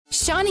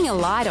shining a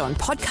light on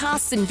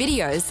podcasts and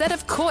videos that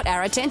have caught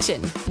our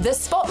attention. The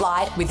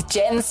Spotlight with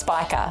Jen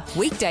Spiker.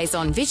 Weekdays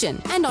on Vision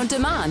and on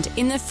demand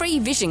in the free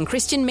Vision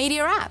Christian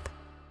Media app.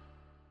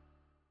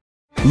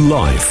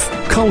 Life,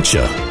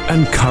 culture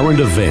and current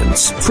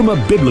events from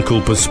a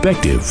biblical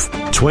perspective.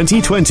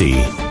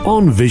 2020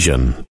 on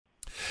Vision.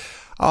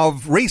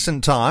 Of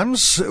recent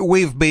times,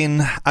 we've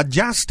been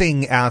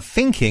adjusting our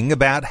thinking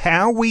about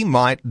how we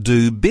might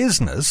do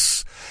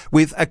business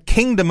with a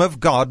kingdom of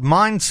God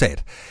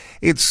mindset.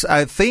 It's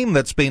a theme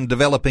that's been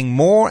developing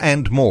more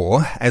and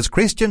more as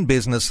Christian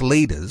business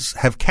leaders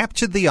have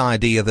captured the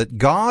idea that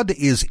God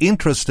is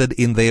interested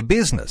in their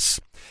business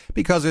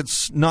because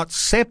it's not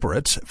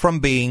separate from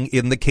being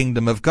in the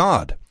kingdom of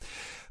God.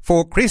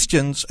 For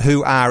Christians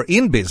who are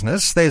in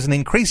business, there's an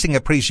increasing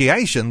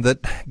appreciation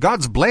that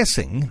God's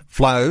blessing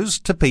flows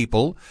to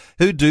people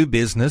who do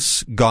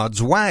business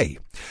God's way.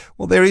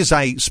 Well, there is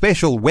a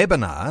special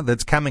webinar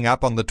that's coming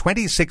up on the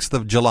 26th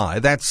of July.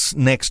 That's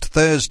next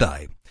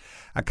Thursday.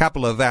 A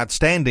couple of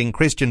outstanding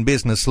Christian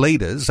business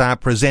leaders are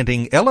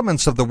presenting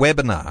elements of the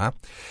webinar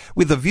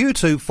with a view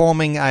to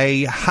forming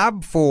a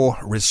hub for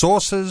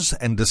resources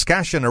and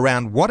discussion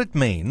around what it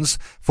means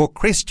for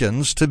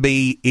Christians to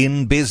be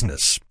in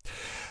business.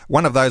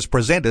 One of those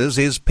presenters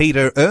is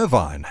Peter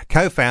Irvine,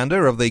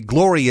 co-founder of the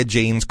Gloria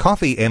Jeans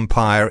coffee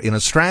empire in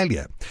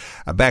Australia.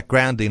 A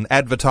background in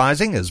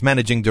advertising as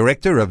managing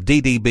director of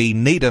DDB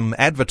Needham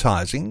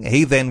Advertising,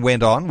 he then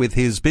went on with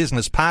his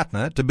business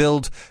partner to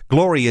build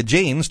Gloria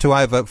Jeans to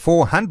over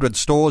 400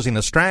 stores in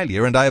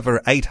Australia and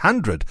over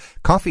 800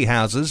 coffee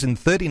houses in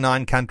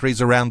 39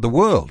 countries around the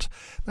world.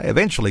 They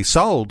eventually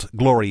sold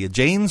Gloria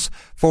Jeans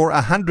for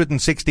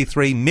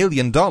 $163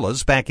 million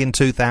back in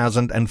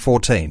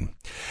 2014.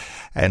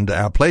 And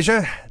our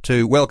pleasure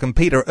to welcome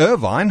Peter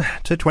Irvine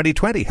to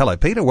 2020. Hello,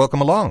 Peter.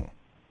 Welcome along.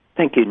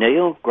 Thank you,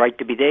 Neil. Great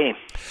to be there.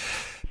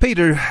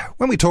 Peter,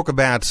 when we talk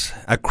about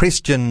a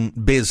Christian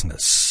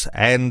business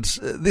and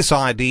this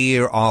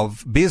idea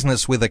of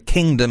business with a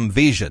kingdom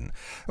vision,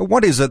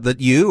 what is it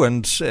that you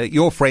and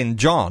your friend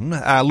John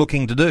are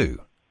looking to do?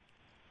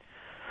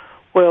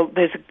 Well,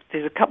 there's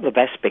a couple of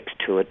aspects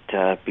to it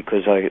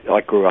because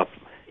I grew up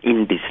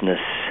in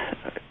business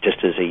just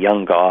as a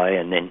young guy,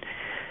 and then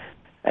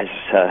as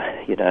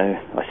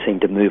I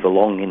seemed to move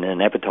along in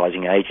an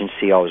advertising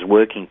agency I was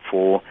working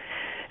for,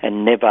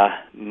 and never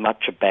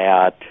much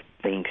about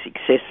being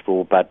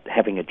successful, but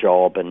having a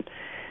job and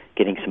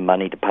getting some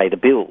money to pay the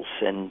bills.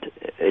 And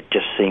it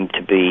just seemed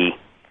to be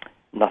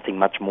nothing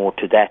much more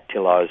to that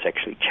till I was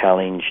actually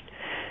challenged,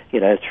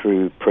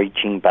 through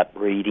preaching, but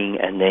reading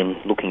and then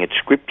looking at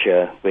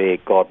Scripture where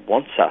God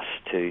wants us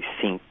to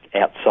think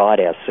outside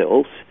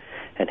ourselves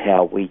and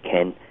how we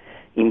can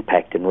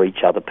impact and reach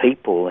other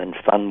people, and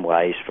fun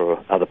ways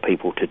for other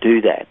people to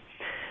do that.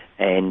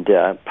 And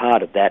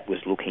part of that was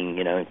looking,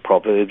 in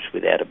Proverbs,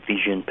 without a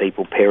vision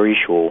people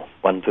perish, or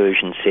one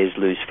version says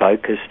lose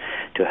focus.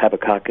 To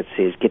Habakkuk it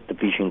says get the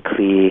vision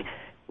clear,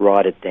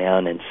 write it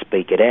down and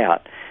speak it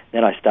out.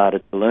 Then I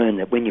started to learn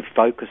that when you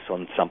focus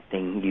on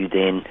something, you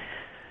then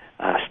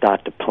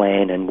start to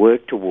plan and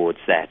work towards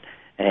that.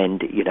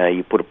 And,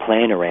 you put a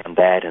plan around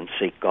that and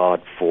seek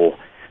God for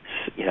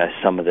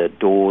some of the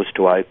doors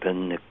to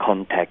open, the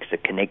contacts, the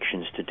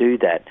connections to do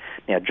that.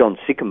 Now, John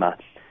Sycamore,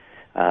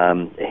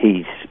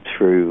 he's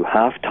through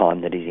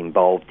Halftime that he's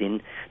involved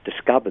in,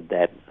 discovered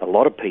that a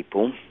lot of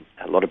people,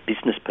 a lot of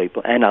business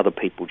people and other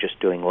people just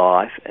doing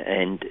life,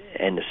 and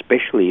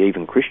especially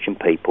even Christian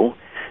people,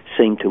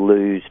 seem to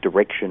lose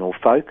direction or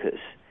focus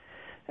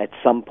at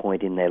some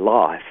point in their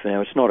life. Now,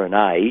 it's not an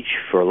age.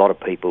 For a lot of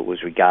people it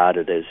was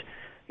regarded as,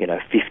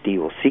 50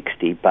 or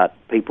 60, but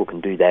people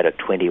can do that at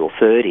 20 or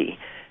 30.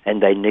 And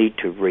they need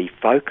to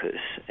refocus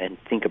and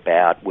think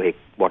about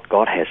what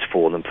God has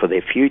for them for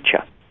their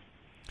future.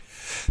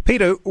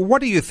 Peter,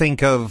 what do you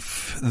think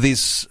of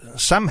this,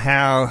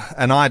 somehow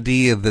an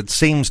idea that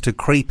seems to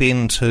creep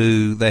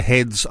into the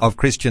heads of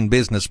Christian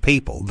business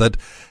people, that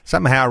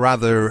somehow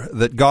rather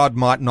that God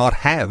might not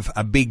have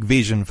a big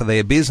vision for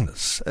their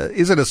business?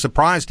 Is it a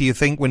surprise, do you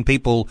think, when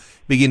people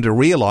begin to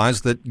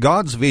realize that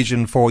God's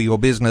vision for your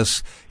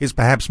business is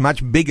perhaps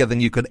much bigger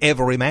than you could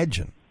ever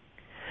imagine?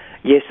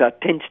 Yes,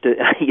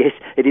 yes,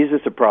 it is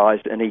a surprise,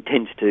 and he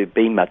tends to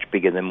be much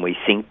bigger than we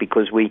think,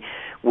 because we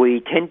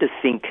tend to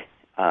think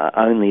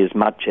only as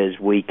much as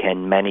we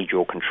can manage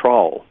or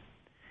control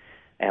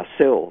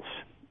ourselves,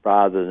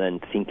 rather than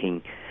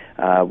thinking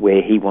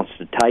where he wants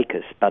to take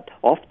us. But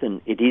often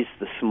it is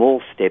the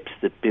small steps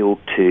that build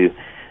to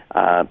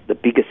the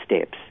bigger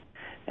steps.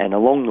 And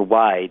along the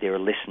way there are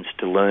lessons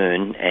to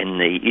learn, and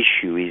the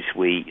issue is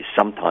we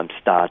sometimes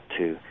start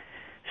to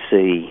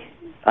see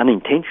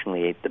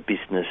unintentionally the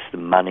business, the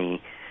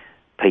money,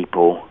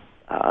 people,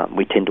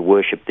 we tend to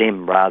worship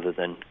them rather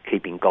than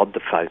keeping God the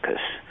focus.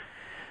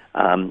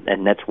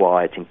 And that's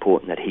why it's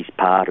important that he's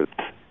part of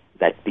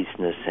that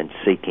business and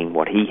seeking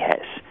what he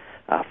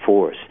has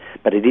for us.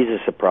 But it is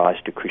a surprise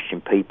to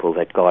Christian people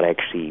that God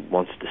actually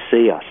wants to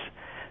see us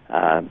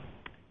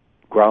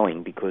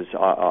growing, because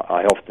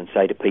I often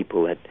say to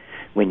people that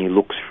when you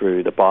look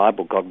through the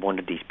Bible, God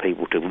wanted his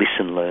people to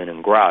listen, learn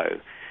and grow,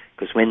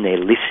 because when they're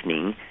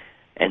listening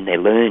and they're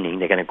learning,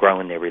 they're going to grow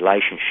in their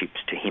relationships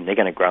to him. They're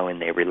going to grow in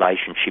their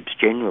relationships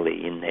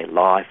generally, in their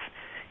life,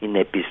 in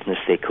their business,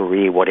 their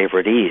career, whatever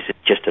it is. It's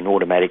just an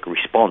automatic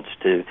response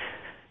to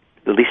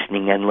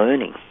listening and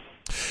learning.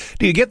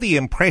 Do you get the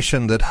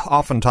impression that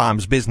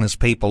oftentimes business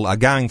people are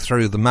going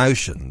through the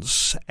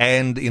motions,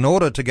 and in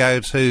order to go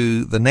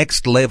to the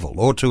next level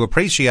or to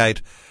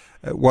appreciate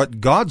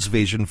what God's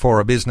vision for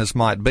a business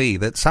might be,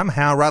 that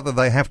somehow or other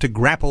they have to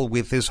grapple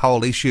with this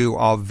whole issue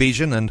of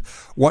vision and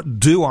what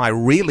do I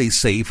really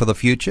see for the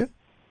future?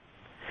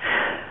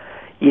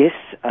 Yes,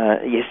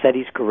 that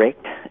is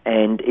correct,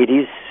 and it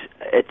is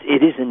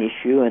an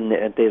issue, and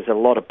there's a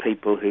lot of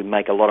people who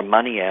make a lot of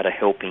money out of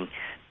helping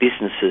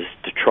businesses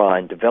to try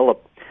and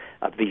develop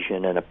a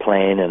vision and a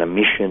plan and a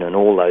mission and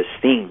all those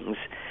things.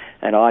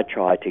 And I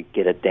try to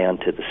get it down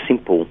to the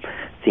simple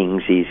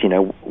things is,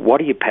 what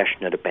are you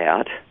passionate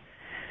about?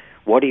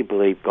 What do you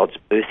believe God's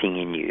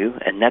birthing in you?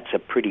 And that's a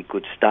pretty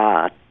good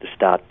start to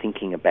start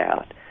thinking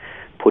about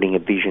putting a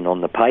vision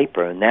on the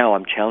paper. And now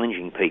I'm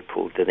challenging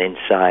people to then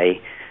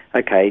say,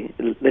 okay,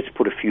 let's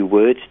put a few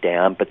words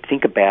down, but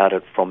think about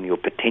it from your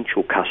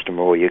potential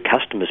customer or your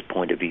customer's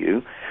point of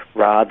view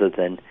rather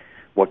than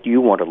what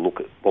you want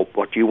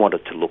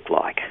it to look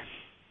like.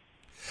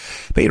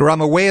 Peter,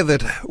 I'm aware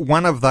that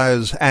one of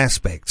those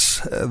aspects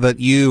that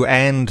you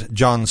and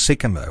John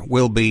Sycamore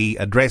will be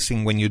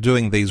addressing when you're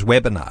doing these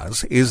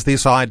webinars is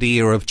this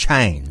idea of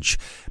change,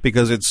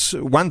 because it's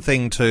one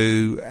thing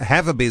to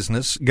have a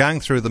business going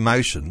through the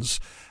motions,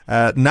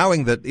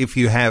 knowing that if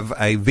you have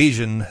a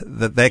vision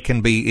that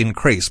can be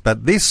increased.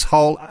 But this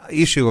whole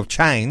issue of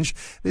change,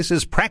 this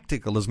is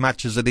practical as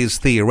much as it is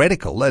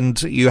theoretical,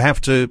 and you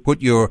have to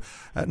put your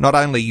not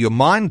only your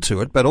mind to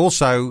it, but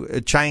also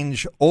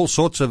change all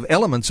sorts of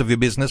elements of your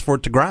business for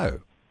it to grow.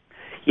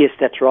 Yes,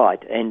 that's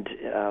right. And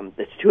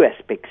there's two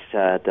aspects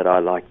that I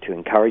like to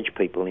encourage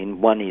people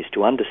in. One is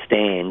to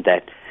understand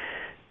that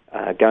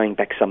going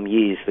back some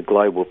years, the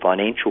global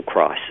financial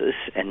crisis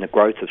and the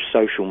growth of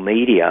social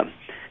media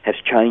has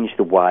changed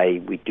the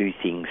way we do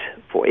things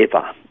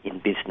forever in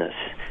business.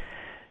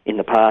 In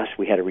the past,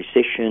 we had a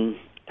recession,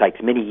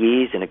 takes many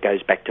years, and it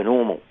goes back to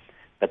normal.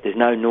 But there's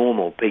no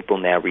normal. People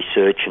now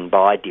research and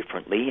buy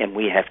differently, and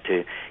we have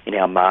to, in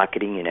our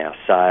marketing, in our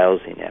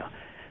sales, in our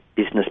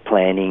business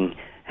planning,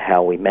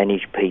 how we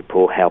manage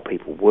people, how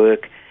people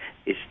work,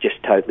 is just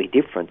totally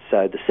different.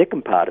 So the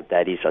second part of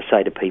that is I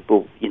say to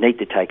people, you need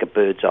to take a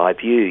bird's eye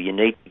view. You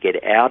need to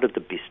get out of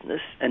the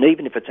business, and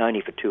even if it's only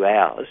for 2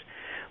 hours,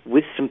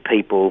 with some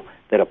people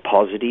that are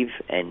positive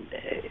and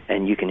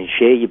you can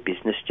share your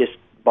business, just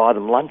buy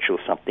them lunch or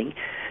something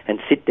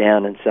and sit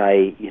down and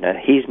say,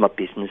 here's my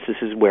business, this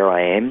is where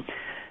I am,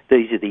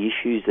 these are the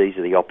issues, these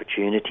are the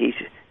opportunities,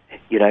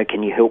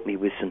 can you help me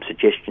with some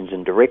suggestions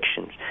and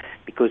directions?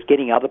 Because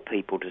getting other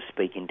people to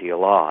speak into your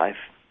life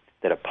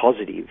that are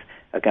positive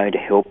are going to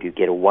help you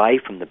get away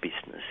from the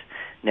business.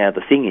 Now,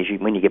 the thing is,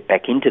 when you get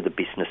back into the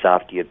business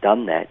after you've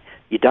done that,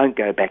 you don't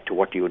go back to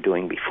what you were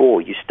doing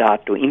before. You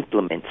start to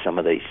implement some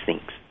of these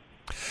things.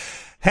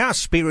 How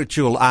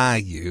spiritual are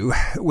you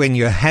when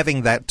you're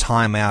having that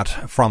time out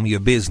from your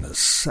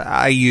business?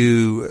 Are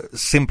you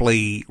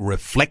simply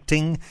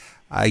reflecting?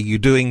 Are you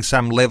doing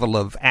some level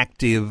of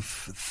active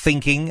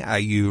thinking? Are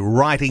you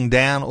writing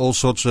down all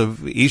sorts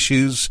of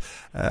issues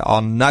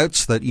on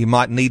notes that you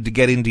might need to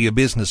get into your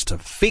business to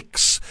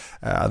fix?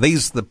 Are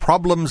these the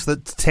problems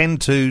that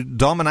tend to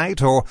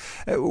dominate, or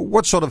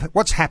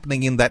what's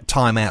happening in that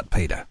time out,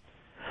 Peter?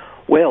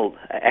 Well,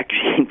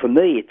 actually, for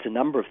me, it's a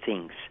number of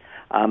things.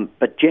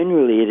 But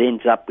generally, it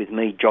ends up with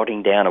me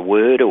jotting down a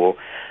word or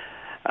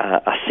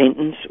a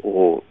sentence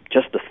or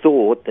just a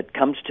thought that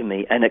comes to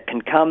me, and it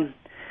can come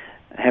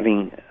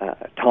having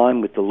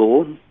time with the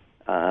Lord.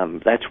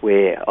 That's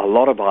where a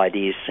lot of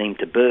ideas seem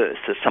to burst.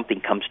 So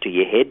something comes to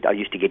your head. I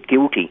used to get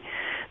guilty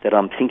that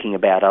I'm thinking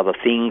about other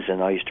things,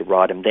 and I used to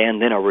write them down.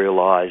 Then I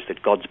realised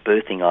that God's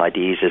birthing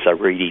ideas as I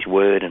read His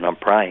Word and I'm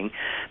praying.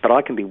 But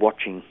I can be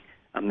watching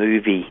a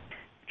movie,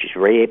 which is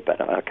rare,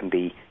 but I can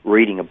be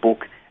reading a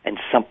book and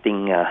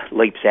something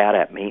leaps out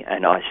at me,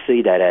 and I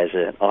see that as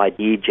an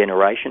idea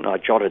generation. I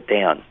jot it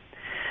down,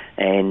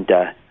 and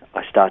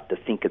I start to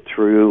think it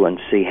through and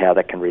see how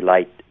that can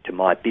relate to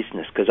my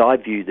business, because I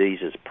view these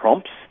as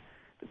prompts.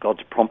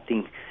 God's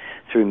prompting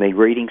through me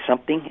reading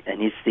something,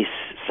 and is this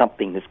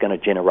something that's going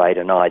to generate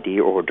an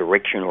idea or a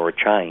direction or a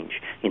change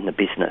in the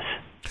business?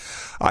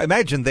 I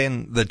imagine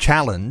then the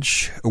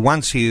challenge,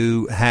 once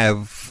you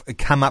have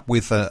come up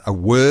with a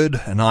word,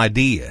 an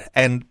idea,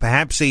 and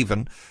perhaps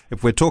even,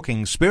 if we're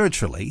talking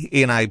spiritually,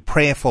 in a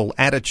prayerful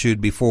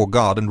attitude before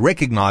God and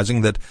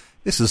recognizing that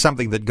this is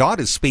something that God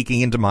is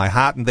speaking into my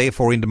heart and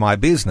therefore into my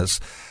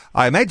business,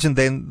 I imagine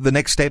then the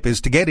next step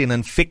is to get in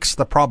and fix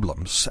the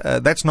problems.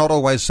 That's not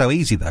always so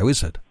easy though,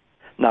 is it?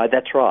 No,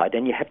 that's right.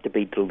 And you have to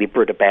be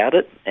deliberate about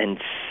it and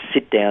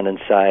sit down and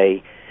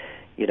say,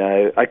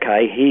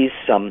 okay, here's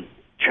some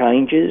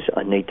changes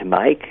I need to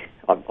make.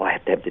 I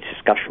have to have the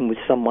discussion with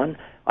someone.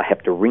 I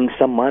have to ring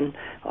someone,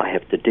 I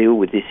have to deal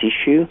with this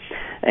issue,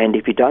 and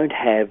if you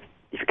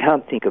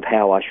can't think of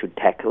how I should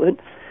tackle it,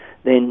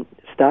 then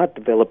start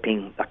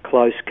developing a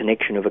close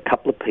connection of a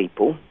couple of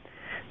people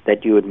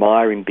that you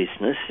admire in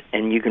business,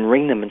 and you can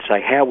ring them and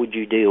say, how would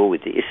you deal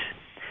with this?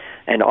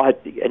 And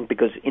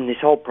because in this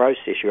whole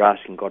process you're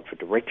asking God for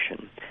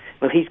direction,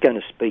 well, he's going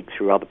to speak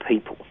through other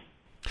people.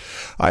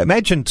 I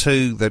imagine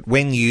too that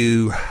when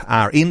you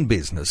are in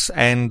business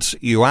and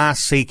you are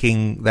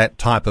seeking that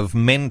type of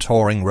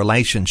mentoring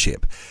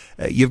relationship,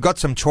 you've got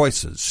some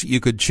choices. You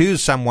could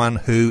choose someone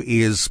who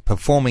is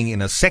performing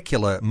in a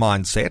secular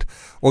mindset,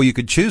 or you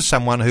could choose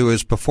someone who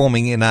is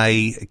performing in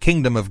a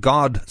kingdom of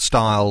God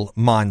style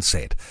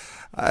mindset.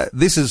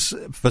 This is,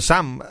 for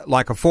some,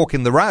 like a fork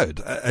in the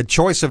road, a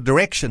choice of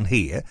direction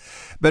here.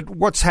 But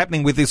what's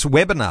happening with this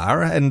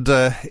webinar, and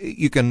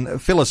you can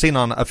fill us in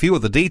on a few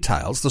of the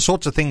details, the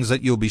sorts of things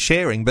that you'll be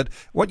sharing, but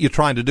what you're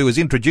trying to do is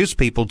introduce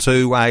people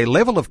to a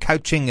level of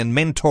coaching and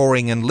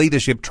mentoring and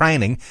leadership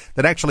training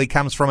that actually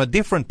comes from a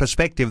different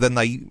perspective than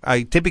they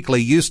are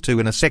typically used to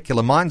in a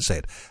secular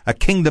mindset, a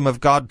kingdom of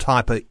God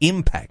type of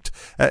impact.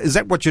 Is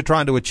that what you're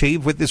trying to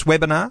achieve with this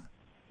webinar?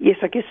 Yes,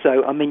 I guess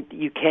so. I mean,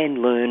 you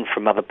can learn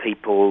from other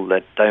people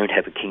that don't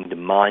have a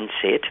kingdom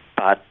mindset,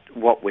 but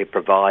what we're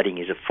providing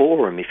is a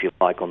forum, if you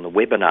like, on the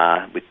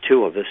webinar with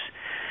two of us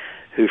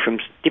who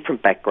from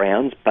different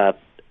backgrounds, but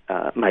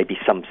maybe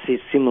some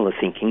similar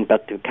thinking,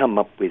 but to come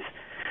up with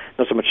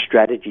not so much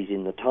strategies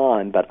in the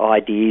time, but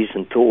ideas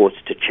and thoughts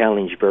to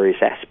challenge various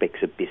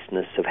aspects of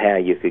business, of how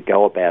you could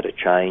go about a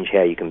change,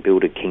 how you can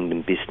build a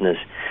kingdom business,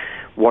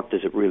 what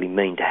does it really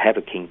mean to have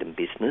a kingdom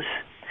business,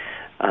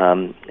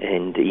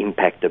 and the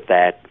impact of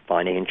that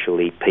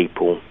financially,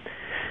 people,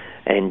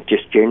 and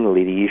just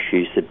generally the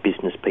issues that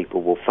business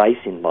people will face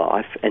in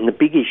life. And the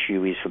big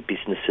issue is for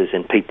businesses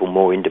and people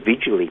more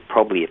individually,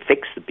 probably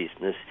affects the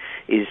business,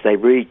 is they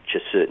reach a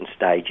certain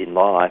stage in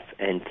life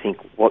and think,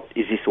 what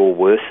is this all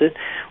worth it?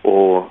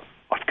 Or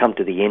I've come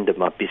to the end of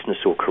my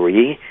business or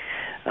career.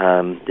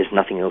 There's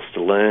nothing else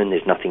to learn,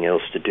 there's nothing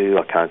else to do,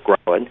 I can't grow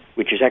it,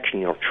 which is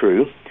actually not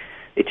true.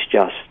 It's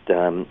just,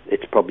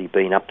 it's probably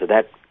been up to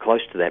that,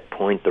 close to that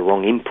point, the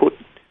wrong input,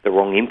 the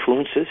wrong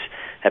influences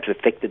have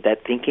affected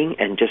that thinking,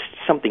 and just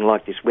something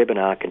like this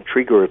webinar can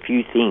trigger a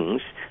few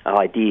things,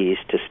 ideas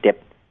to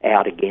step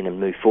out again and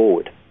move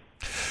forward.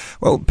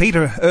 Well,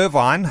 Peter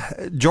Irvine,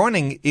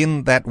 joining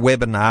in that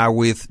webinar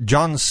with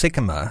John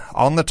Sycamore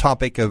on the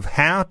topic of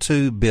how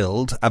to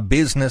build a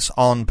business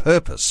on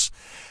purpose.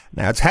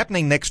 Now, it's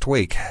happening next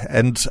week,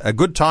 and a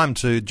good time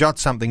to jot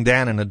something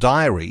down in a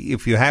diary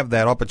if you have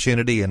that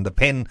opportunity and a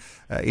pen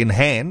in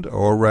hand,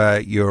 or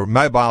your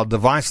mobile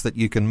device that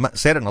you can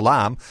set an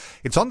alarm.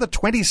 It's on the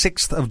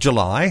 26th of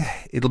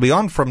July. It'll be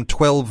on from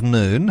 12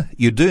 noon.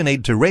 You do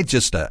need to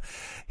register.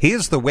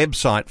 Here's the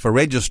website for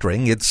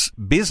registering. It's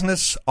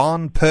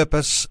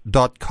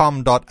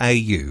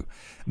businessonpurpose.com.au.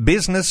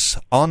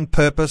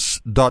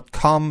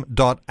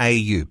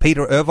 businessonpurpose.com.au.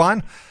 Peter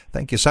Irvine,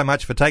 thank you so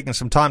much for taking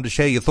some time to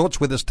share your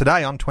thoughts with us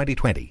today on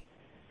 2020.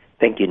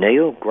 Thank you,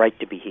 Neil. Great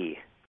to be here.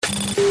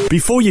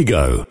 Before you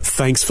go,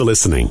 thanks for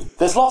listening.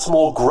 There's lots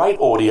more great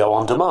audio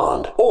on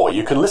demand, or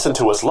you can listen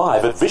to us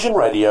live at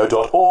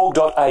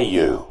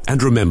visionradio.org.au.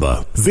 And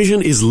remember,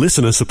 Vision is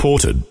listener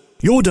supported.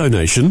 Your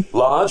donation,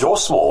 large or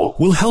small,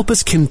 will help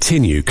us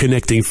continue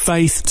connecting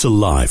faith to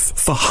life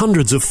for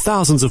hundreds of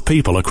thousands of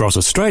people across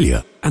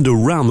Australia and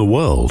around the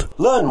world.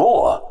 Learn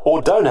more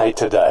or donate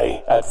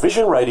today at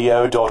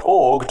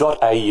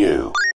visionradio.org.au.